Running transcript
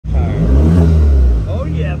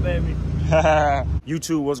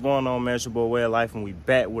YouTube, what's going on, man? It's your boy Way of Life, and we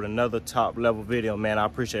back with another top level video, man. I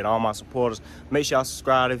appreciate all my supporters. Make sure y'all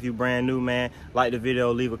subscribe if you brand new, man. Like the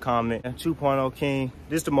video, leave a comment. 2.0 King,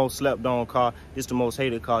 this the most slept on car. This the most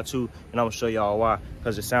hated car too, and I'm gonna show y'all why.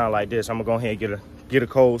 Cause it sound like this. I'm gonna go ahead and get a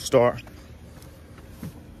cold start.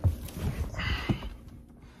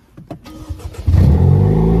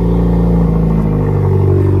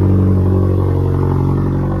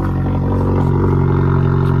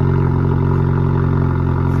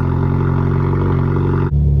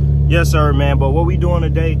 Yes, sir, man. But what we doing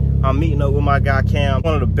today, I'm meeting up with my guy Cam.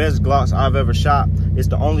 One of the best Glocks I've ever shot. It's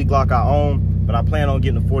the only Glock I own, but I plan on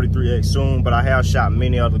getting a 43X soon. But I have shot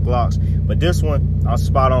many other Glocks. But this one, I'm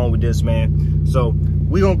spot on with this, man. So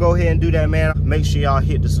we gonna go ahead and do that, man. Make sure y'all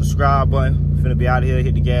hit the subscribe button. Finna be out of here,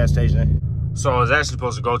 hit the gas station. So I was actually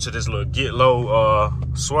supposed to go to this little Get Low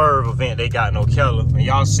swerve event they got in Ocala. And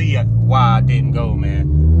y'all see why I didn't go,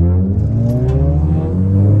 man.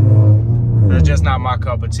 That's just not my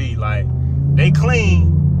cup of tea. Like, they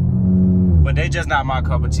clean, but they just not my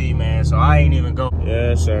cup of tea, man. So I ain't even go.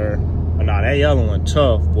 Yes, sir. But nah, that yellow one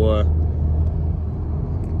tough, boy.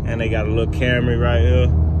 And they got a little Camry right here.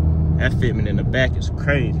 That fitment in the back is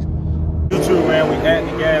crazy. YouTube, man, we at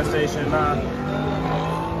the gas station now.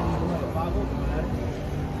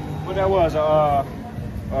 What that was,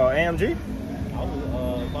 AMG?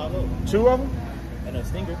 5-0. Two of them? And a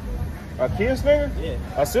Stinger. A Kia Stinger? Yeah.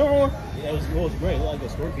 A silver one? Yeah, it was great. It looked like a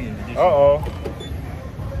Scorpion. Uh-oh.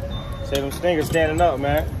 Say them Stingers standing up,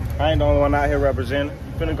 man. I ain't the only one out here representing.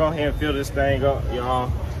 Finna go ahead and fill this thing up,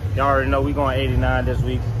 y'all. Y'all already know we going 89 this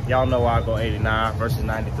week. Y'all know I go 89 versus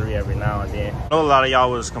 93 every now and then. I know a lot of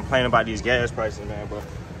y'all was complaining about these gas prices, man, but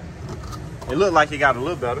it looked like it got a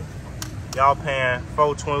little better. Y'all paying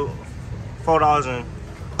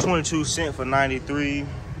 $4.22 for 93.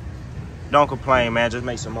 Don't complain, man. Just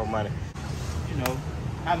make some more money. You know,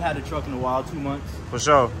 haven't had a truck in a while, 2 months. For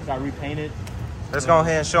sure. Got repainted. Let's go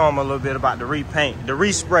ahead and show them a little bit about the repaint, the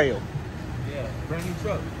respray. Yeah, brand new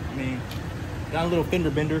truck. I mean, got a little fender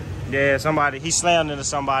bender. Yeah, he slammed into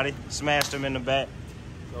somebody, smashed him in the back.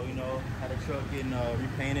 So, you know, had a truck getting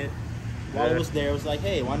repainted. While it was there, it was like,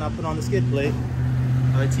 hey, why not put on the skid plate?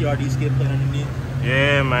 TRD skid plate underneath.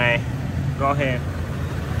 Yeah, man. Go ahead.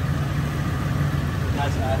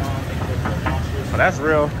 Nice add-on. Oh, that's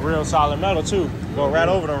real solid metal too. Go right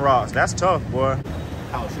over them rocks. That's tough, boy.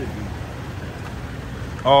 How it should be.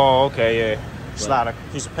 Oh, okay, yeah. Slide a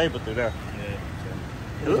piece of paper through there.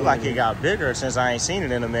 Yeah. It looked like it got bigger since I ain't seen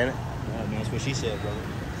it in a minute. Yeah, man, that's what she said,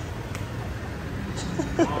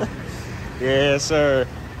 brother. Yes, sir.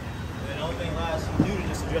 And the only thing last to do to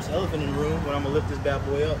just address the elephant in the room, but I'm gonna lift this bad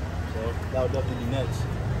boy up. So that would definitely be next.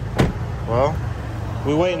 Well,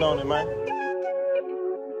 we waiting on it, man.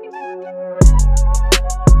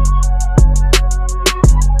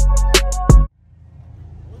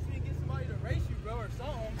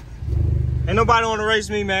 Ain't nobody want to race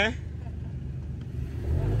me, man.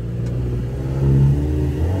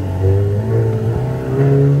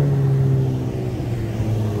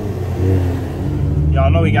 Y'all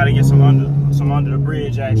know we got to get some under the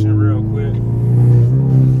bridge action real quick.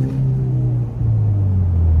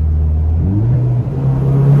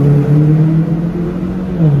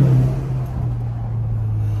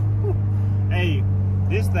 Hey,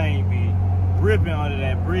 this thing be ripping under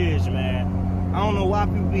that bridge, man. I don't know why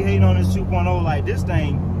people be hating on this 2.0. Like, this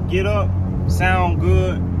thing, get up, sound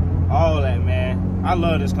good, all that, man. I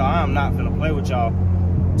love this car. I'm not finna play with y'all.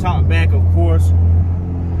 Top back, of course.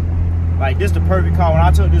 Like, this the perfect car. When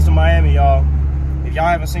I took this to Miami, y'all, if y'all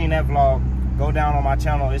haven't seen that vlog, go down on my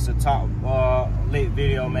channel. It's a top lit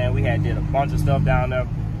video, man. We did a bunch of stuff down there.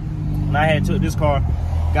 And I took this car,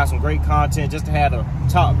 got some great content just to have the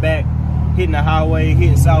top back, hitting the highway,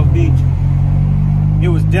 hitting South Beach. It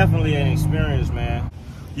was definitely an experience, man.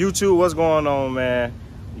 YouTube, what's going on, man?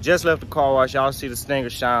 Just left the car wash. Y'all see the Stinger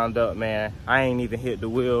shined up, man. I ain't even hit the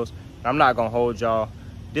wheels. I'm not gonna hold y'all.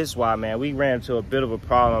 This is why, man, we ran into a bit of a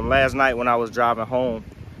problem. Last night when I was driving home,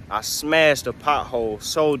 I smashed a pothole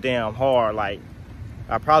so damn hard. Like,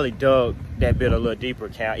 I probably dug that bit a little deeper,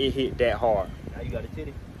 Cam. It hit that hard. Now you got a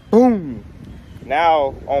titty. Boom.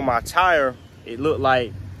 Now, on my tire, it looked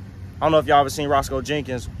like, I don't know if y'all ever seen Roscoe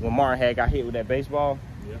Jenkins when Martin had got hit with that baseball.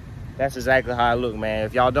 Yeah. That's exactly how it looked, man.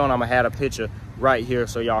 If y'all don't, I'm gonna have a picture right here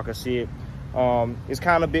so y'all can see it. It's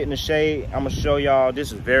kind of bit in the shade. I'm gonna show y'all.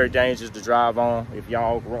 This is very dangerous to drive on. If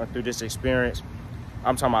y'all run through this experience,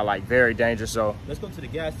 I'm talking about like very dangerous. So let's go to the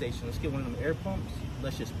gas station. Let's get one of them air pumps.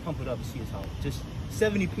 Let's just pump it up and see how. Just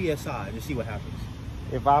 70 psi. Just see what happens.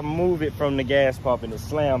 If I move it from the gas pump and it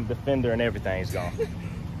slam the fender and everything's gone.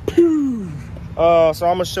 So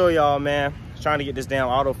I'm gonna show y'all, man. Trying to get this damn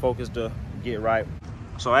autofocus to get right.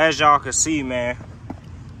 So as y'all can see, man,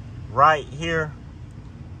 right here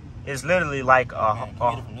is literally like a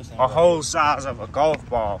whole size of a golf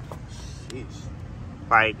ball. Jeez.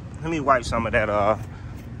 Like, let me wipe some of that.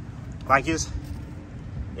 Like it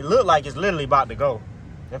looked like it's literally about to go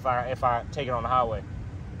if I take it on the highway.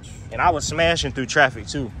 And I was smashing through traffic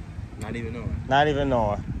too. Not even knowing. Not even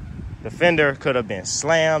knowing. The fender could have been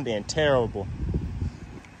slammed and terrible.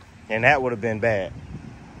 And that would have been bad.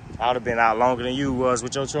 I would have been out longer than you was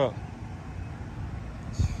with your truck.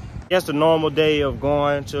 Just a normal day of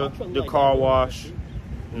going to the car wash.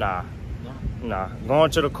 Nah.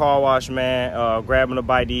 Going to the car wash, man, grabbing a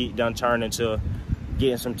bite to eat, done turned into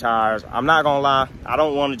getting some tires. I'm not gonna lie, I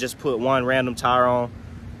don't want to just put one random tire on.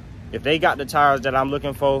 If they got the tires that I'm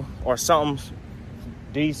looking for or something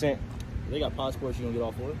decent. They got Pilot Sports, you gonna get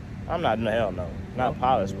all for it? I'm not, hell no. Not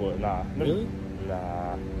Pilot Sport, nah. Really?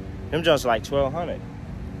 Nah. Them just like $1,200.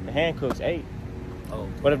 The Hankook's $800. Oh.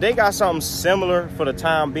 But if they got something similar for the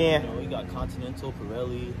time being, you know, you got Continental,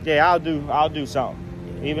 Pirelli. yeah, I'll do something.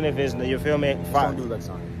 Even if it's, you feel me? Don't do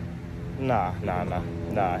Lexan. Nah,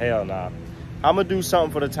 hell nah. I'm gonna do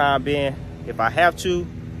something for the time being. If I have to,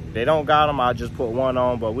 if they don't got them, I'll just put one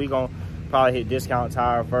on. But we gonna probably hit Discount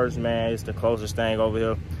Tire first, man. It's the closest thing over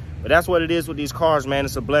here. But that's what it is with these cars, man.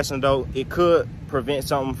 It's a blessing, though. It could prevent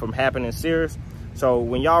something from happening serious. So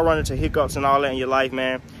when y'all run into hiccups and all that in your life,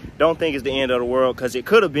 man, don't think it's the end of the world, because it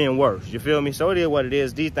could have been worse. You feel me? So it is what it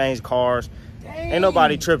is. These things, cars, dang, ain't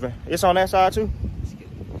nobody tripping. It's on that side, too?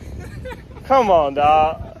 Come on,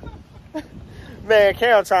 dog. Man,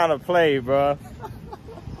 Cam trying to play, bro.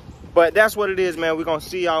 But that's what it is, man. We're going to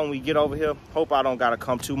see y'all when we get over here. Hope I don't got to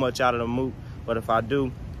come too much out of the mood. But if I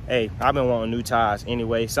do, hey, I've been wanting new tires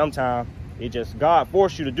anyway. Sometimes it just, God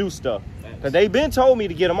forced you to do stuff. Because they been told me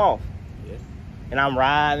to get them off. Yeah. And I'm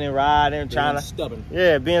riding, trying to. Stubborn.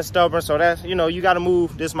 Yeah, being stubborn. So that's, you know, you got to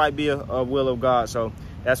move. This might be a will of God. So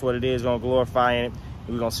that's what it is. Going to glorify in it.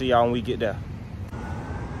 We're going to see y'all when we get there.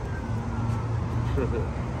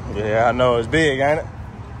 Yeah, I know. It's big, ain't it?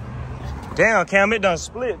 Damn, Cam, it done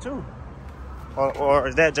split, too. Or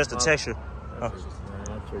is that just a texture? That's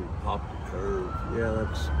where you pop the curve. Yeah,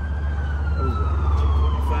 that's... What is it?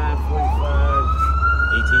 25, 45...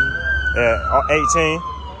 18? Yeah, 18. Let's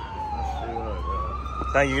see what I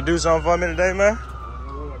got. Think you can do something for me today, man? I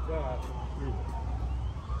don't know what I got.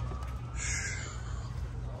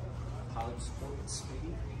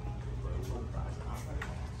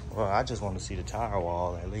 Well, I just want to see the tire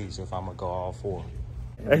wall at least if I'm going to go all four.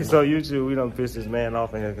 Hey, so YouTube, we done pissed this man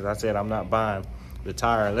off in here because I said I'm not buying the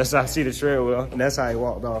tire unless I see the tread wheel, and that's how he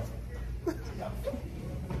walked off.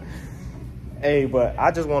 Hey, but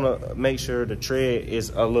I just want to make sure the tread is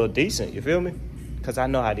a little decent, you feel me? Because I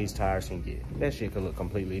know how these tires can get. That shit could look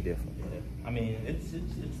completely different. Yeah. I mean, it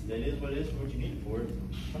is what it is for what you need it for.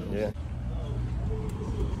 Yeah.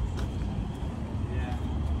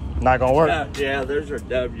 Not gonna work. Yeah, there's our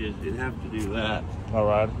W's. You'd have to do that. All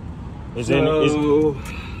right. Is there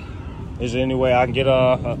any way I can get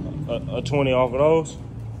a 20 off of those?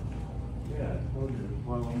 Yeah,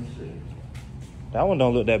 well, let me see. That one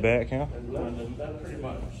don't look that bad, Cam. That pretty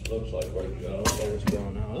much looks like what you got. What's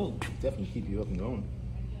going on? It'll definitely keep you up and going.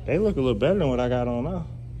 They look a little better than what I got on now.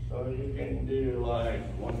 So you can do like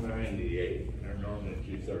 198. They're normally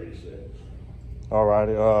 236. All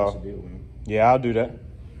righty. That's a deal, man. Yeah, I'll do that.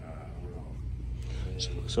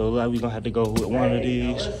 So like we gonna have to go with one of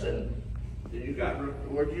these. Now listen,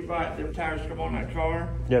 where'd you buy them tires come on that car?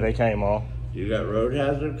 Yeah, they came off. You got road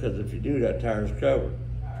hazard? Because if you do, that tire's covered.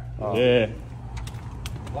 Yeah.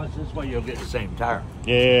 Watch this way, you'll get the same tire.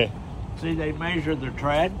 Yeah. See, they measure the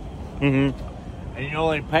tread, Mm-hmm. and you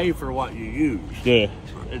only pay for what you use. Yeah.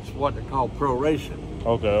 It's what they call proration.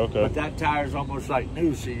 Okay. But that tire's almost like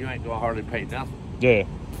new, so you ain't gonna hardly pay nothing. Yeah.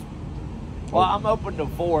 Well, I'm open to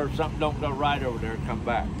 4 if something don't go right over there and come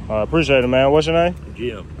back. I appreciate it, man. What's your name?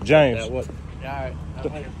 Jim. James. All right, I'm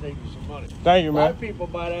gonna save you some money. Thank you, A lot man. of people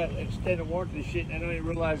buy that extended warranty shit and they don't even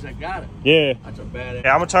realize they got it. Yeah. That's a bad.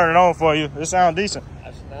 Yeah, I'm gonna turn it on for you. It sounds decent.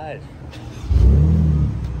 That's nice. Yeah,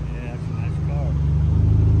 that's a nice car.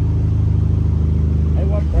 Hey,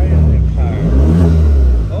 what brand is that tire?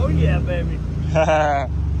 Oh yeah, baby.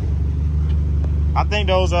 I think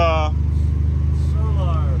those Solar.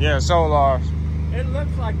 yeah, Solars. It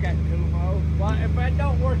looks like that, Kumo. Well, if that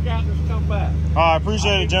don't work out, just come back. All right,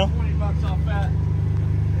 appreciate it, Jim. $20 off that.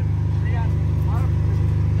 See,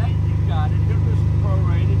 you got it. You're just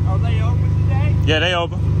prorated. Are they open today? Yeah, they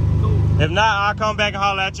open. Cool. If not, I'll come back and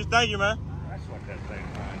holler at you. Thank you, man. That's what that thing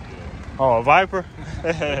reminds you of. Oh, a Viper?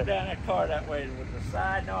 Put down that car that way with the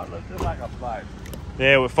side, no, it looks just like a bike.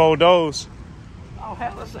 Yeah, with 4 doors. Oh,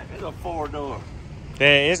 hell, it's a 4-door.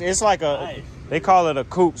 Yeah, it's like a, Nice. they call it a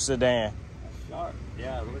coupe sedan. Sharp.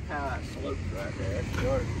 Yeah, look how that slopes right there. That's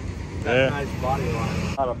short. Got Yeah. a nice body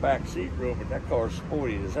line. Not a back seat room, but that car's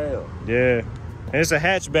sporty as hell. Yeah, and it's a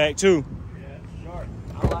hatchback too. Yeah, it's short.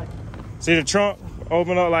 I like it. See the trunk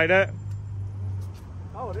open up like that?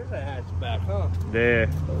 Oh, it is a hatchback, huh? Yeah.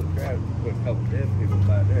 Holy crap, put a couple dead people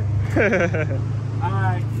back there. All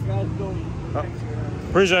right, you guys go.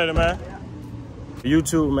 Appreciate it, man.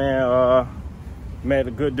 YouTube, man. Met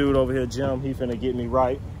a good dude over here, Jim. He finna get me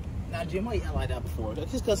right. Now, Jim, why you act like that before?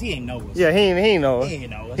 Just because he ain't know us. Yeah, he ain't know us. He ain't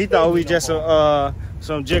know us. He thought we no just harm.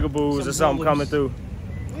 some jigaboos or something coming through.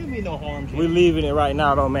 We mean no harm, Jim. We leaving it right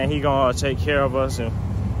now, though, man. He gonna take care of us, and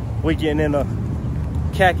we getting in a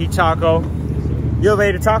khaki taco. You ever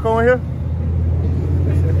ate a taco in here?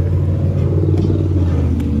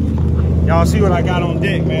 Y'all see what I got on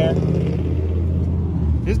deck, man.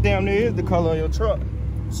 This damn near is the color of your truck.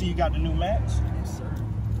 See, you got the new mats? Yes, sir.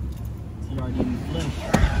 TRD flinch.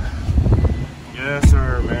 Yes,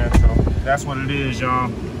 sir, man. So that's what it is, y'all.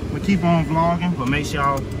 We keep on vlogging, but make sure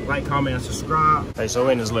y'all like, comment, and subscribe. Hey, so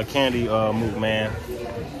in this little candy moot, man.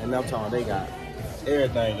 And I'm talking, they got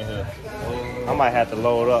everything in here. I might have to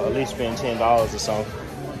load up, at least spend $10 or something.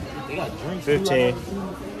 They got drinks. 15.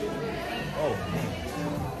 Oh,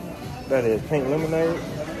 That is pink lemonade.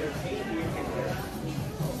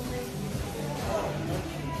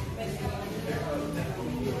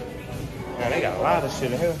 Man, they got a lot of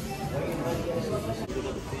shit in here.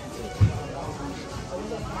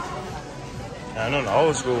 I know the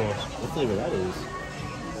old school ones. what flavor that is?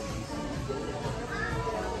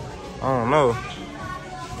 I don't know.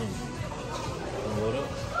 Load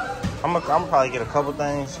up. I'm gonna probably get a couple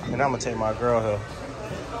things, and I'm gonna take my girl here.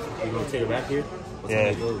 You gonna take it back here? What's Yeah. the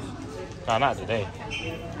way it goes? No, not today.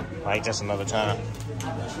 Like just another time.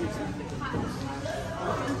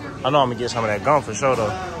 I know I'm gonna get some of that gum for sure though.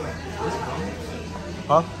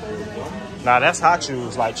 Huh? Nah, that's hot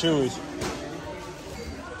chews, like chews.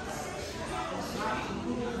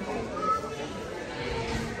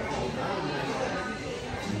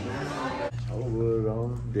 Hollywood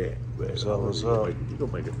on deck, man. What's up, what's up? You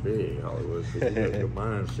gonna make it big, Hollywood. So you got your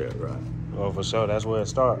mindset right. Oh, for sure, that's where it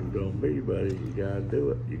starts. You gonna be, buddy. You gotta do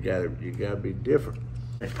it. You gotta be different.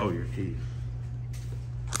 Oh, your keys.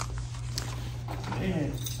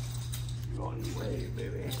 Man, you on your way,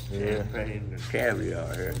 baby. Yeah. Champagne and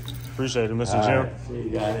caviar here. Appreciate it, Mr. All Jim. right, see you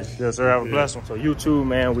guys. Yes, sir, have a blessing. So YouTube,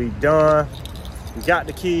 man, we done. We got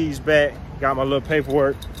the keys back. Got my little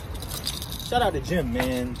paperwork. Shout out to Jim,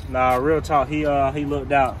 man. Nah, real talk, he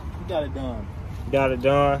looked out. You got it done. Got it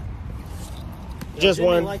done. Just Jim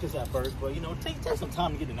one. didn't like us at first, but you know, take some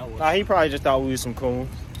time to get to know us. Nah, he probably just thought we was some coons.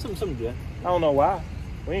 Some Jim. I don't know why.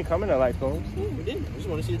 We ain't coming there like coons. We didn't. We just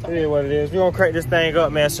want to see the It is time. what it is. We gonna crank this thing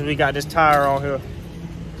up, man, since we got this tire on here.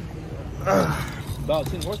 About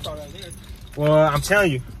 10 horsepower right there. Well, I'm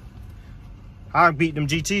telling you, I beat them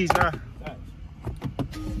GTs now.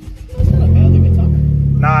 That's not a bad looking tire.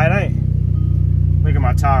 Nah, it ain't. Look at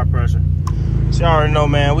my tire pressure. So you already know,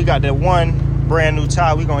 man, we got that one brand new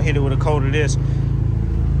tire. We gonna hit it with a coat of this.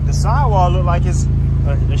 The sidewall look like it's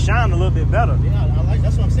shine a little bit better. Yeah, I like.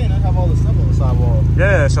 That's what I'm saying. I have all the stuff on the sidewall.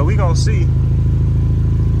 Yeah, so we gonna see.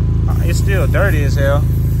 It's still dirty as hell.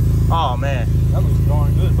 Oh man, That looks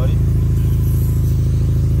darn good, buddy.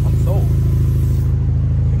 I'm sold.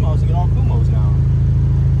 We might as well get on Kumos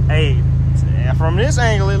now. hey, from this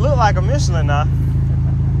angle, it looked like a Michelin now.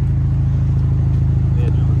 Yeah,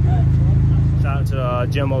 dude. Shout out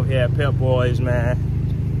to Jim over here at Pep Boys,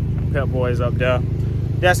 man. Pep Boys up there.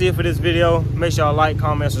 That's it for this video. Make sure y'all like,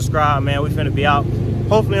 comment, subscribe, man. We finna be out.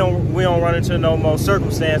 Hopefully we don't run into no more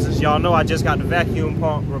circumstances. Y'all know I just got the vacuum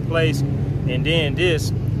pump replaced and then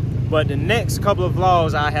this. But the next couple of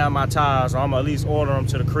vlogs, I have my tires. So I'm gonna at least order them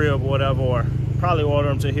to the crib or whatever, or probably order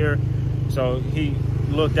them to here. So he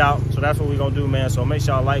looked out. So that's what we gonna do, man. So make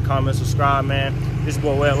sure y'all like, comment, subscribe, man. This is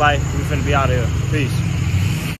boy Wet Life. We finna be out of here. Peace.